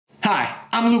Hi,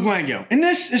 I'm Luke Lango, and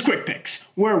this is Quick Picks,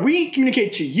 where we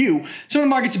communicate to you some of the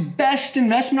market's best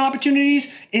investment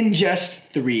opportunities in just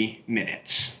 3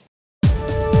 minutes.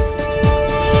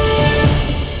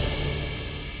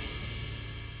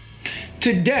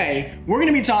 Today, we're going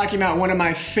to be talking about one of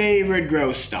my favorite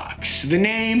growth stocks, the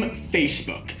name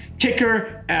Facebook,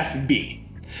 ticker FB.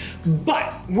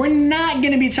 But we're not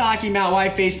going to be talking about why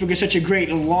Facebook is such a great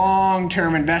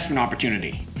long-term investment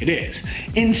opportunity. It is.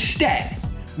 Instead,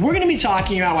 we're going to be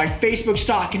talking about why Facebook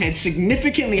stock can head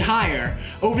significantly higher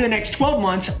over the next 12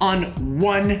 months on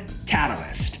one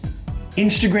catalyst: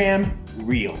 Instagram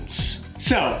Reels.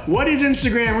 So, what is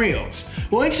Instagram Reels?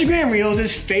 Well, Instagram Reels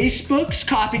is Facebook's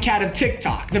copycat of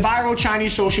TikTok, the viral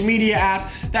Chinese social media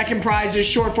app that comprises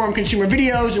short-form consumer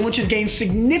videos and which has gained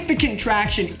significant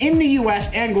traction in the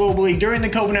US and globally during the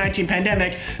COVID-19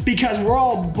 pandemic because we're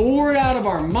all bored out of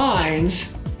our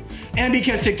minds and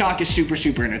because TikTok is super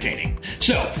entertaining.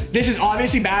 So this is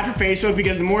obviously bad for Facebook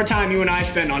because the more time you and I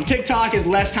spend on TikTok is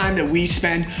less time that we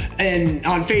spend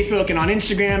on Facebook and on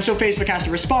Instagram. So Facebook has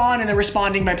to respond, and they're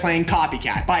responding by playing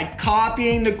copycat, by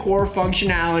copying the core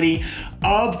functionality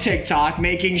of TikTok,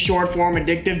 making short form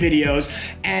addictive videos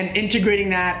and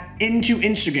integrating that into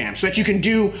Instagram so that you can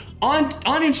do on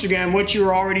Instagram what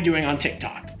you're already doing on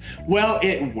TikTok. Well,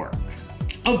 it worked.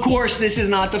 Of course, this is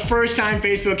not the first time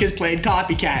Facebook has played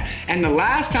copycat, and the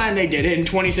last time they did it in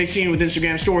 2016 with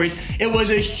Instagram Stories, it was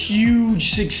a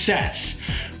huge success,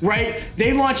 right?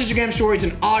 They launched Instagram Stories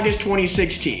in August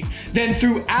 2016. Then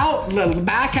throughout the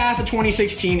back half of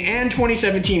 2016 and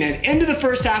 2017 and into the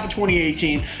first half of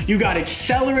 2018, you got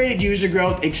accelerated user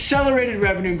growth, accelerated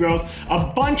revenue growth, a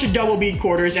bunch of double beat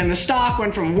quarters, and the stock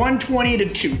went from 120 to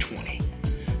 220.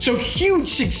 So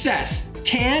huge success.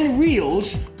 Can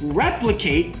Reels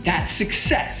replicate that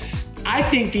success? I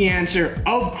think the answer,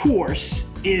 of course,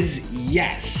 is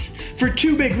yes, for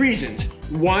two big reasons.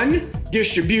 One,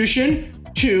 distribution.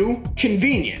 Two,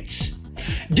 convenience.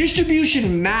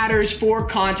 Distribution matters for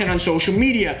content on social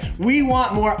media. We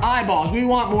want more eyeballs, we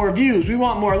want more views, we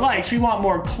want more likes, we want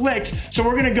more clicks, so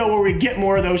we're gonna go where we get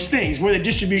more of those things, where the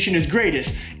distribution is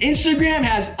greatest. Instagram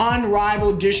has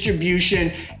unrivaled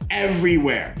distribution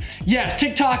everywhere. Yes,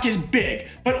 TikTok is big,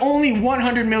 but only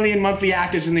 100 million monthly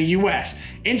actives in the US.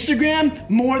 Instagram,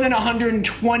 more than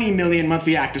 120 million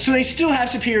monthly actives, so they still have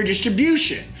superior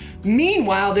distribution.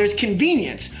 Meanwhile, there's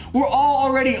convenience. We're all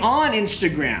already on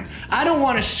Instagram. I don't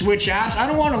want to switch apps. I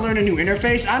don't want to learn a new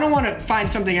interface. I don't want to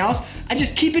find something else. I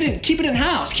just keep it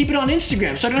in-house. Keep it on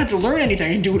Instagram so I don't have to learn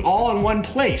anything. I can do it all in one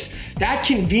place. That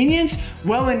convenience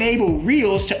will enable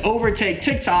Reels to overtake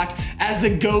TikTok as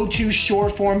the go-to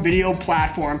short-form video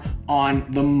platform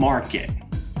on the market.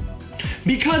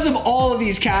 Because of all of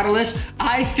these catalysts,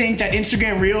 I think that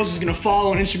Instagram Reels is going to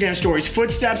follow in Instagram Stories'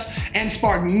 footsteps and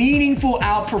spark meaningful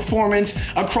outperformance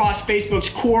across Facebook's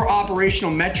core operational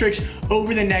metrics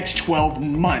over the next 12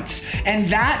 months.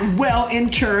 And that will, in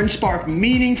turn, spark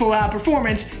meaningful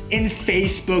outperformance in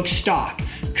Facebook stock.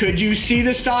 Could you see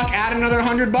the stock add another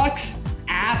 $100?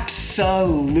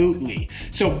 Absolutely.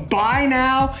 So buy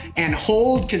now and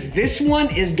hold, because this one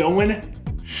is going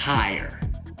higher.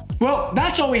 Well,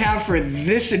 that's all we have for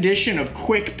this edition of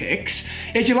Quick Picks.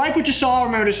 If you like what you saw,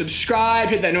 remember to subscribe,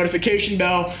 hit that notification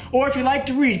bell, or if you'd like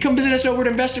to read, come visit us over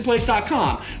at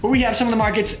investorplace.com, where we have some of the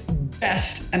market's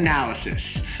best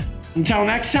analysis. Until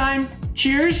next time,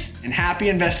 cheers and happy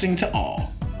investing to all.